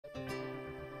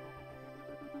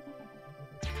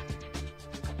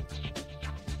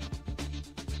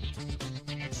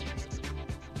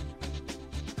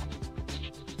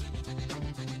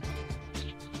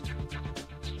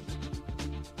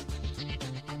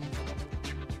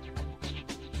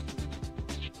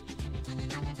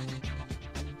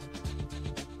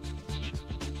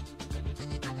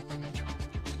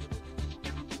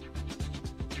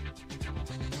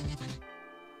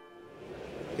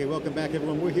Okay, welcome back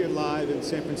everyone. We're here live in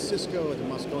San Francisco at the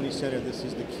Moscone Center. This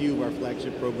is theCUBE, our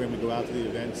flagship program. We go out to the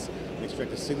events and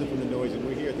extract a signal from the noise, and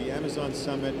we're here at the Amazon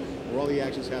Summit where all the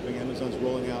action's happening. Amazon's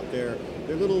rolling out their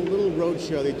little road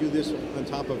show. They do this on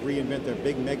top of reInvent, their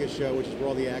big mega show, which is where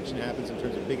all the action happens in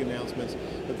terms of big announcements.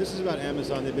 But this is about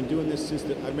Amazon. They've been doing this since,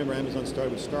 I remember Amazon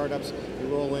started with startups. They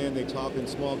roll in, they talk in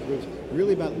small groups,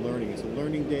 really about learning. It's a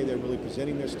learning day. They're really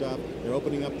presenting their stuff. They're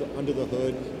opening up under the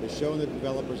hood. They're showing the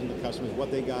developers and the customers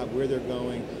what they got, where they're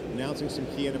going, announcing some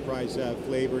key enterprise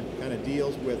flavored kind of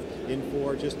deals with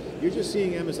Infor. You're just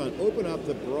seeing Amazon open up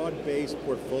the broad-based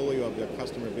portfolio of their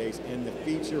customer base and the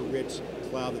feature-rich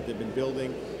cloud that they've been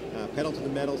building. Pedal to the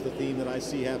metal is the theme that I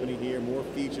see happening here. More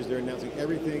features. They're announcing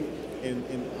everything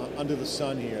under the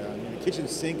sun here. I mean, the kitchen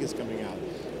sink is coming out.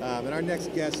 And our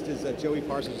next guest is Joey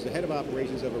Parsons, who's the head of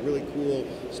operations of a really cool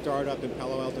startup in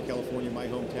Palo Alto, California, my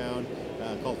hometown,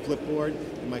 called Flipboard.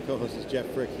 And my co-host is Jeff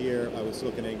Frick here with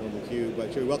SiliconANGLE and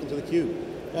theCUBE. Joey, welcome to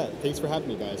theCUBE. Yeah, thanks for having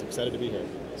me, guys. Excited to be here.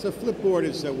 So Flipboard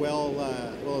is a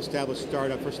well-established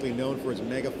startup, firstly known for its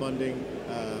mega funding.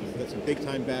 Got some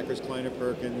big-time backers, Kleiner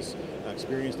Perkins,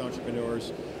 experienced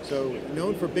entrepreneurs. So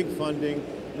known for big funding,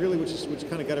 really, which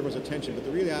kind of got everyone's attention. But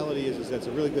the reality is that it's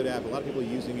a really good app. A lot of people are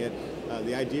using it.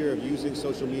 The idea of using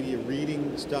social media,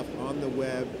 reading stuff on the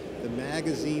web, the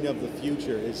magazine of the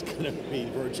future is going to be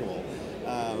virtual.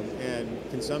 And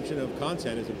consumption of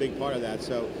content is a big part of that.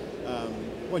 So,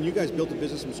 when you guys built a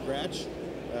business from scratch,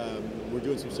 we're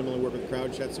doing some similar work with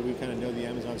CrowdChat, so we kind of know the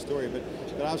Amazon story. But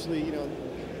obviously, you know,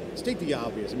 state the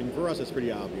obvious. I mean, for us, it's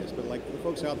pretty obvious. But like the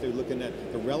folks out there looking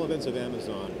at the relevance of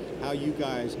Amazon, how you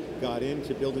guys got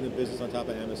into building a business on top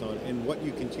of Amazon, and what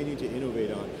you continue to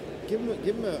innovate on. Give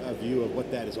them a view of what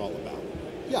that is all about.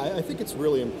 Yeah, I think it's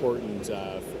really important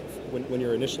when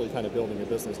you're initially kind of building a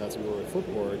business, as we were with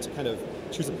Flipboard, to kind of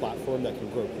choose a platform that can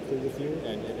grow quickly with you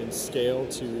and scale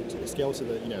to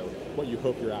the what you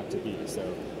hope your app to be. So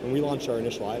when we launched our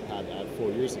initial iPad app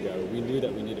 4 years ago, we knew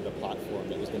that we needed a platform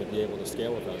that was going to be able to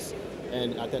scale with us.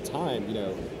 And at that time,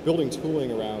 building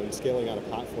tooling around scaling out a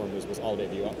platform was all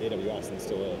AWS and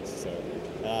still is. So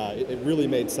it really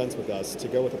made sense with us to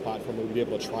go with a platform where we'd be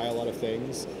able to try a lot of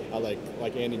things,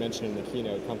 like Andy mentioned in the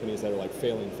keynote, companies that are like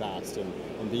failing fast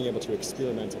and being able to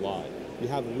experiment a lot. We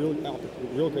have a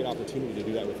real great opportunity to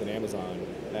do that within Amazon,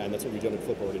 and that's what we did with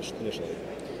Flipboard initially.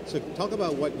 So talk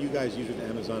about what you guys use with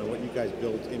Amazon and what you guys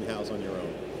built in-house on your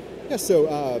own. Yeah, so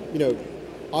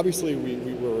obviously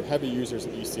we were heavy users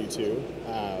of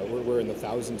EC2. We're in the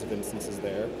thousands of instances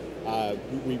there.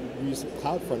 We use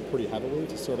CloudFront pretty heavily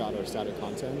to serve out our static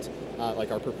content.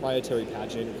 Like our proprietary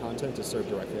paginated content is served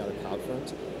directly out of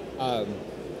CloudFront.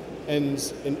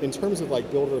 And in terms of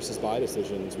like build versus buy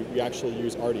decisions, we actually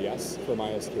use RDS for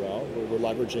MySQL. We're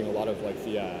leveraging a lot of like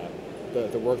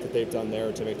the work that they've done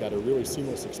there to make that a really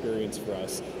seamless experience for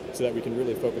us, so that we can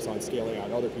really focus on scaling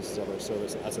out other pieces of our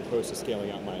service as opposed to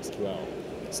scaling out MySQL.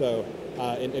 So,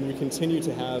 and we continue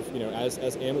to have,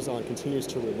 as Amazon continues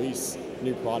to release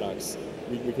new products,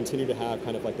 we continue to have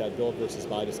kind of like that build versus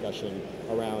buy discussion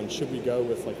around, should we go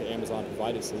with like the Amazon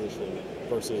provided solution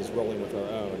versus rolling with our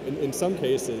own. In some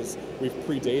cases, we've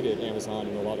predated Amazon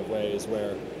in a lot of ways,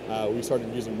 where we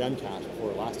started using Memcache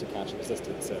before Elasticache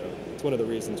existed. So it's one of the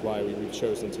reasons why we've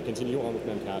chosen to continue on with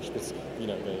Memcache, because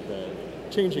the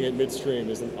changing it midstream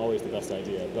isn't always the best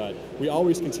idea. But we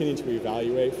always continue to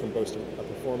evaluate from both a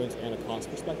performance and a cost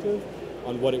perspective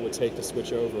on what it would take to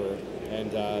switch over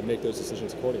and make those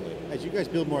decisions accordingly. As you guys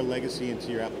build more legacy into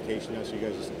your application, as you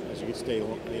can stay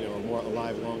more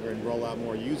alive longer and roll out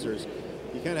more users,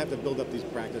 you kind of have to build up these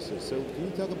practices. So can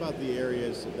you talk about the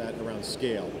areas that around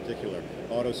scale, in particular,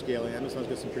 auto scaling? Amazon's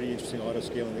got some pretty interesting auto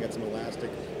scaling. They got some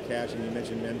elastic caching. You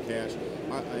mentioned Memcache,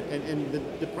 and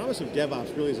the promise of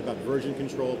DevOps really is about version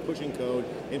control, pushing code,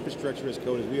 infrastructure as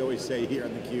code, as we always say here on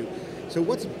theCUBE. So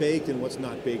what's baked and what's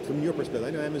not baked from your perspective?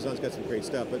 I know Amazon's got some great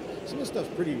stuff, but some of the stuff's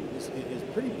pretty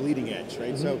bleeding edge,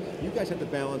 right? Mm-hmm. So you guys have to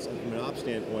balance from an ops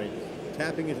standpoint,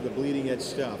 tapping into the bleeding edge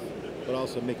stuff, but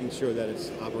also making sure that it's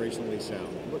operationally sound.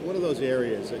 What are those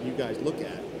areas that you guys look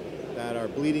at that are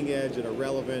bleeding edge, that are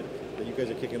relevant, that you guys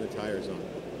are kicking the tires on?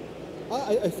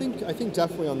 I think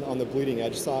definitely on the bleeding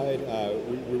edge side,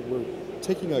 we're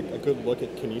taking a good look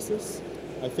at Kinesis.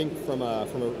 I think from a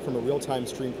real-time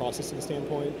stream processing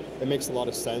standpoint, it makes a lot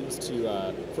of sense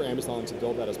for Amazon to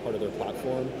build that as part of their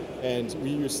platform. And we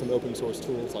use some open source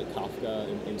tools like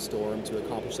Kafka and Storm to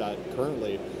accomplish that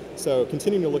currently. So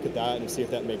continuing to look at that and see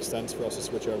if that makes sense for us to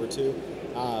switch over to.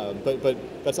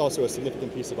 But that's also a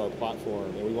significant piece of our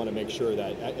platform, and we want to make sure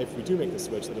that if we do make the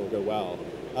switch, that it'll go well.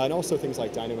 And also things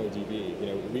like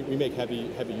DynamoDB. We make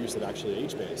heavy use of actually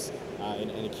HBase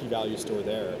and a key value store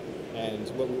there. And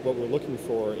what we're looking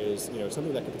for is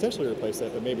something that could potentially replace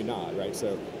it, but maybe not, right?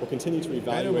 So we'll continue to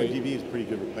evaluate. DynamoDB is a pretty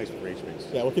good replacement for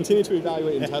HBase. Yeah, we'll continue to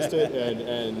evaluate and test it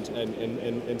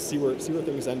and see where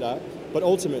things end up. But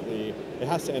ultimately, it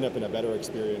has to end up in a better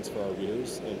experience for our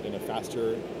readers, and a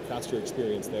faster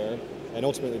experience there. And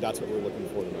ultimately, that's what we're looking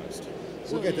for the most.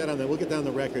 So we'll get that on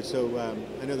the record. So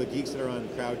I know the geeks that are on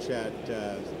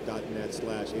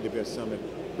crowdchat.net/AWS Summit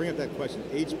bring up that question: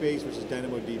 HBase versus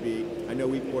DynamoDB. I know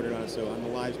we ported on it, so on the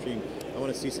live stream, I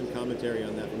want to see some commentary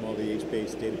on that from all the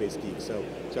HBase database geeks. So,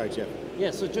 sorry, Jeff.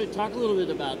 Yeah. So talk a little bit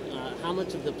about how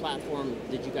much of the platform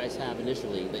did you guys have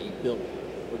initially that you built,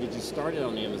 or did you start it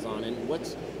on Amazon, and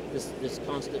what's this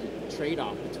constant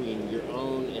trade-off between your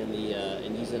own and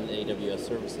and using the AWS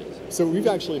services? So we've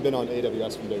actually been on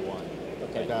AWS from day one.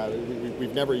 Okay.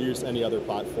 We've never used any other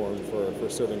platform for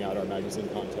serving out our magazine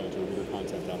content or reader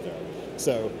content out there.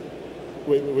 So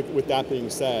with that being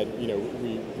said,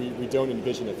 we don't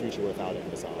envision a future without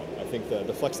Amazon. I think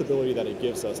the flexibility that it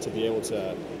gives us to be able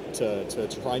to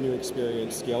try new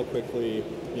experience, scale quickly,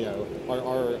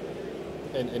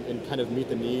 and kind of meet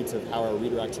the needs of how our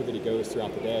reader activity goes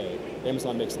throughout the day,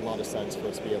 Amazon makes a lot of sense for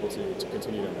us to be able to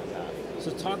continue down that path.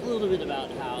 So talk a little bit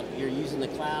about how you're using the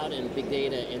cloud and big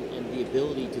data and the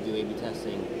ability to do A/B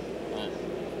testing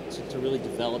to really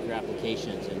develop your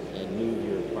applications and move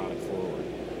your product forward.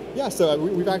 Yeah, so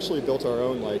we've actually built our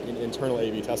own internal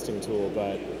A/B testing tool,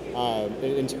 but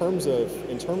in terms of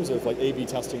A/B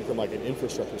testing from an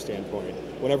infrastructure standpoint,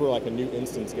 whenever a new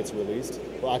instance gets released,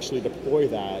 we'll actually deploy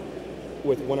that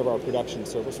with one of our production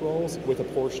service roles with a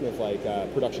portion of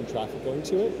production traffic going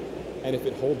to it. And if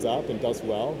it holds up and does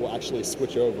well, we'll actually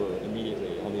switch over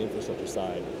immediately on the infrastructure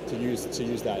side to use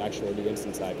that actual new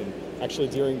instance type. And actually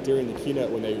during the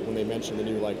keynote when they mentioned the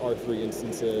new R3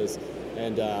 instances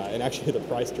and actually the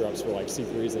price drops for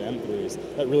C3s and M3s,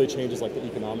 that really changes the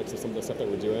economics of some of the stuff that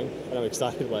we're doing. And I'm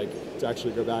excited to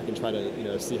actually go back and try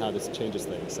to see how this changes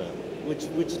things. So. Which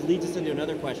leads us into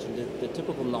another question. The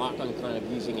typical knock on kind of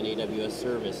using an AWS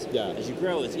service as you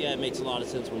grow is, it makes a lot of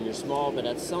sense when you're small, but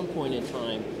at some point in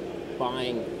time,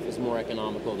 buying is more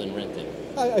economical than renting.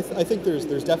 I think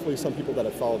there's definitely some people that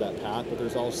have followed that path, but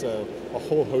there's also a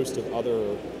whole host of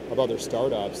other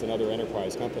startups and other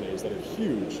enterprise companies that are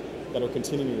huge that are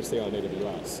continuing to stay on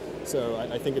AWS. So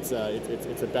I think it's a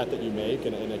bet that you make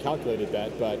and a calculated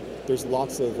bet, but there's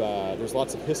lots of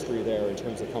history there in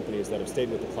terms of companies that have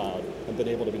stayed with the cloud and been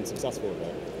able to be successful with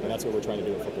it, and that's what we're trying to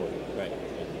do with Flipboard. Right.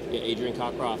 Yeah, Adrian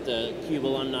Cockcroft, the CUBE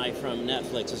alumni from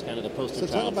Netflix, is kind of the poster child.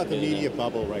 So talk about the media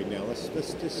bubble right now.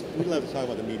 We'd love to talk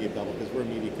about the media bubble because we're a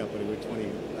media company. We're 20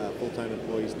 full-time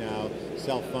employees now,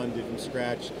 self-funded from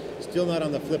scratch. Still not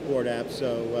on the Flipboard app,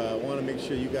 so I want to make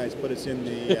sure you guys put us in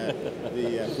the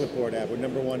Flipboard app. We're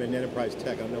 #1 in enterprise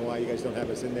tech. I don't know why you guys don't have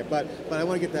us in there, but I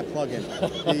want to get that plug in.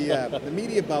 The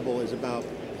media bubble is about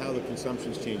how the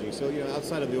consumption's changing. So,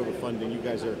 outside of the overfunding, you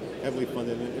guys are heavily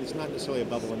funded, and it's not necessarily a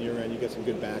bubble on your end. You get some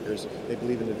good backers. They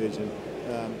believe in the vision.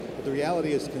 But the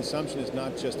reality is consumption is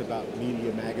not just about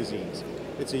media magazines.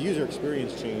 It's a user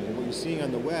experience change, and what you're seeing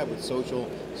on the web with social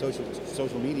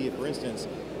media, for instance,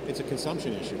 it's a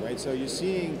consumption issue, right? So you're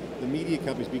seeing the media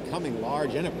companies becoming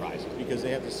large enterprises because they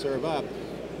have to serve up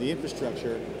the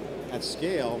infrastructure at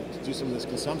scale to do some of this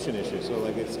consumption issue. So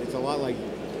it's a lot like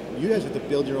you guys have to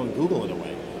build your own Google in a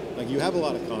way. You have a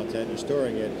lot of content, you're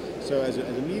storing it. So as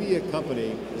a media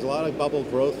company, there's a lot of bubble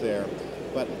growth there.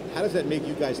 But how does that make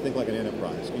you guys think like an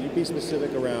enterprise? Can you be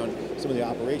specific around some of the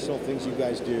operational things you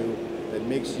guys do that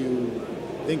makes you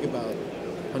think about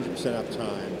 100%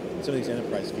 uptime and some of these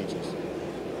enterprise features?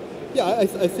 Yeah, I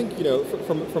think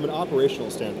from an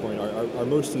operational standpoint, our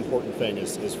most important thing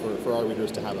is for our readers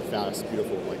to have a fast,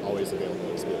 beautiful, always available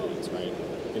experience, right?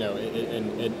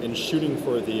 And shooting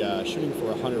for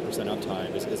 100%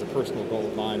 uptime is a personal goal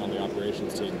of mine on the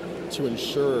operations team to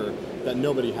ensure that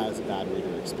nobody has a bad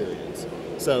reader experience.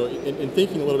 So in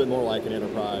thinking a little bit more like an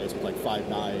enterprise with 5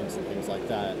 nines and things like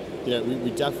that,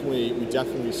 we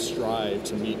definitely strive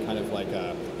to meet kind of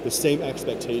the same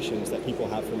expectations that people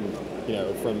have from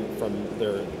their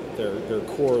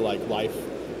core life.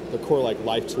 The core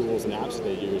life tools and apps that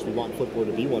they use. We want Flipboard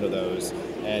to be one of those,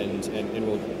 and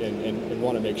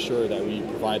want to make sure that we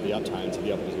provide the uptime to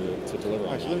be able to deliver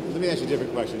on that. So let me ask you a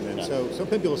different question then. Yeah. So some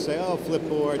people say, "Oh,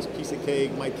 Flipboard's a piece of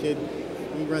cake. My kid,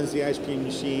 he runs the ice cream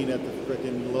machine at the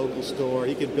frickin' local store.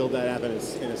 He could build that app in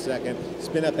a second,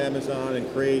 spin up Amazon and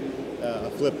create a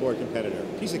Flipboard competitor.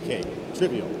 Piece of cake,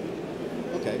 trivial."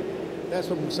 Okay, that's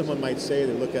what someone might say.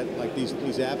 They look at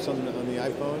these apps on the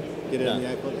iPhone, get it on the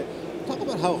iPhone. Talk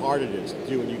about how hard it is to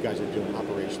do what you guys are doing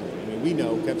operationally. I mean, we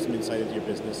know, kept some insight into your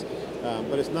business,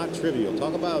 but it's not trivial.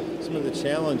 Talk about some of the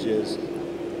challenges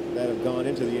that have gone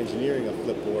into the engineering of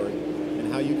Flipboard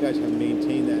and how you guys have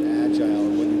maintained that agile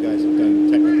and what you guys have done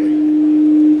technically.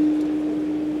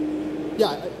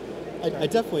 Yeah, I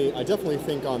definitely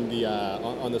think on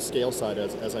the scale side,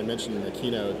 as I mentioned in the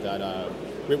keynote, that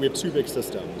we have two big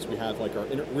systems. We have like our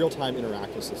real-time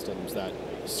interactive systems that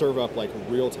serve up like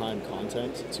real-time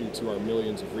content to our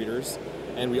millions of readers,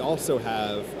 and we also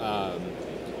have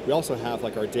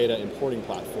like our data importing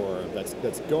platform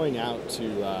that's going out to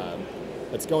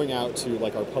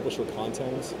like our publisher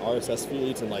content, RSS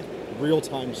feeds, and like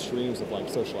real-time streams of like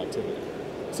social activity.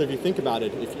 So if you think about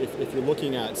it, if you're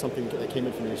looking at something that came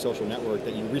in from your social network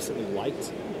that you recently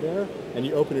liked there, and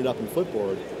you open it up in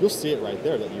Flipboard, you'll see it right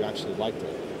there that you actually liked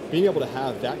it. Being able to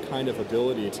have that kind of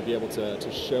ability to be able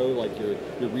to show like your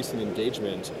recent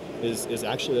engagement is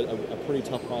actually a pretty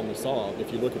tough problem to solve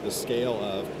if you look at the scale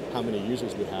of how many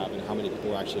users we have and how many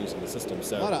people are actually using the system.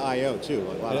 So a lot of I/O too,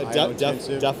 a lot of I/O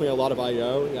intensive. Definitely a lot of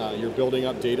I/O. You're building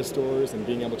up data stores and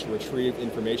being able to retrieve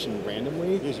information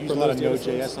randomly. You use a lot of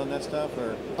Node.js on that stuff,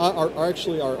 or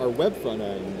our web front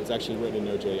end is actually written in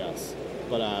Node.js,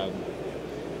 but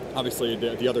obviously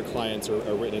the other clients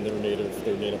are written in their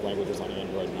native languages on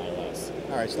Android and iOS.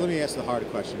 All right, so let me ask the hard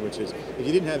question, which is, if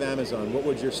you didn't have Amazon, what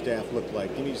would your staff look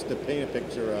like? Give me just to paint a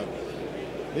picture of,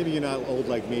 maybe you're not old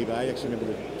like me, but I actually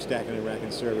remember the stacking and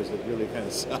racking servers that really kind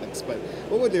of sucks, but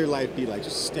what would their life be like,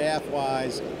 just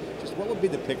staff-wise? Just what would be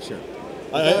the picture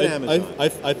without Amazon?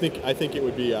 I think it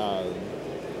would be,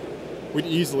 we'd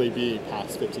easily be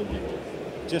past 15 people.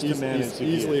 Just to manage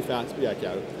easily fast, yeah,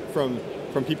 from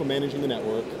people managing the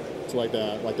network, to like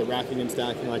the racking and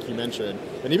stacking, like you mentioned,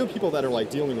 and even people that are like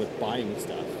dealing with buying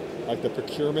stuff, like the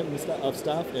procurement of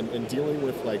stuff, and dealing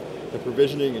with like the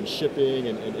provisioning and shipping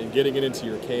and getting it into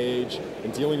your cage,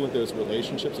 and dealing with those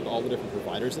relationships with all the different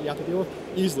providers that you have to deal with,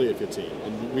 easily at 15,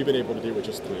 and we've been able to do it with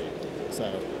just 3. So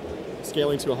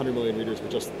scaling to 100 million readers with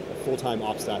just a full-time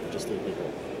ops staff of just 3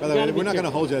 people. By the way, we're not going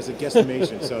to hold you as a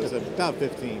guesstimation, so it's about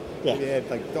 15. Yeah,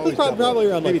 like probably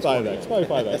around like maybe 5x, probably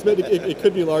 5x. But it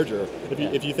could be larger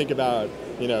if you think about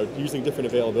using different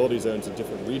availability zones in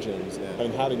different regions,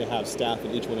 and having to have staff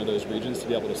in each one of those regions to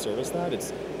be able to service that.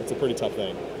 It's a pretty tough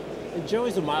thing. And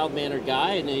Joey's a mild-mannered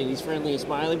guy, and he's friendly and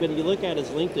smiley, but you look at his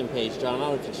LinkedIn page, John, I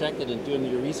don't know if you checked it in doing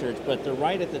your research, but they're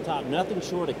right at the top, nothing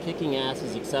short of kicking ass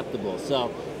is acceptable.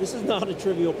 So this is not a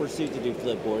trivial pursuit to do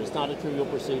Flipboard. It's not a trivial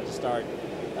pursuit to start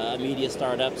a media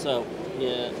startup, so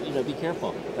be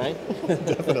careful, right?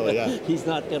 Definitely, yeah. He's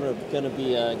not gonna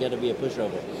be a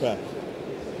pushover. Yeah.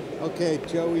 Okay,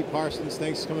 Joey Parsons,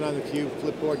 thanks for coming on theCUBE,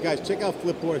 Flipboard. Guys, check out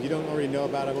Flipboard if you don't already know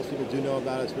about it. Most people do know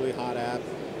about it. It's a really hot app.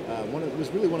 It was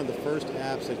really one of the first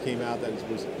apps that came out that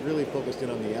was really focused in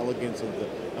on the elegance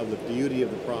of the beauty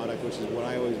of the product, which is what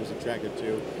I always was attracted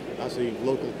to. Also,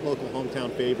 local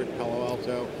hometown favorite, Palo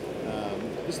Alto.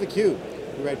 This is theCUBE.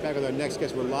 We'll be right back with our next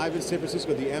guest. We're live in San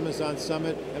Francisco, the Amazon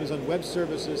Summit, Amazon Web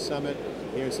Services Summit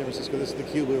here in San Francisco. This is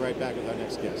theCUBE. We'll be right back with our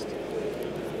next guest.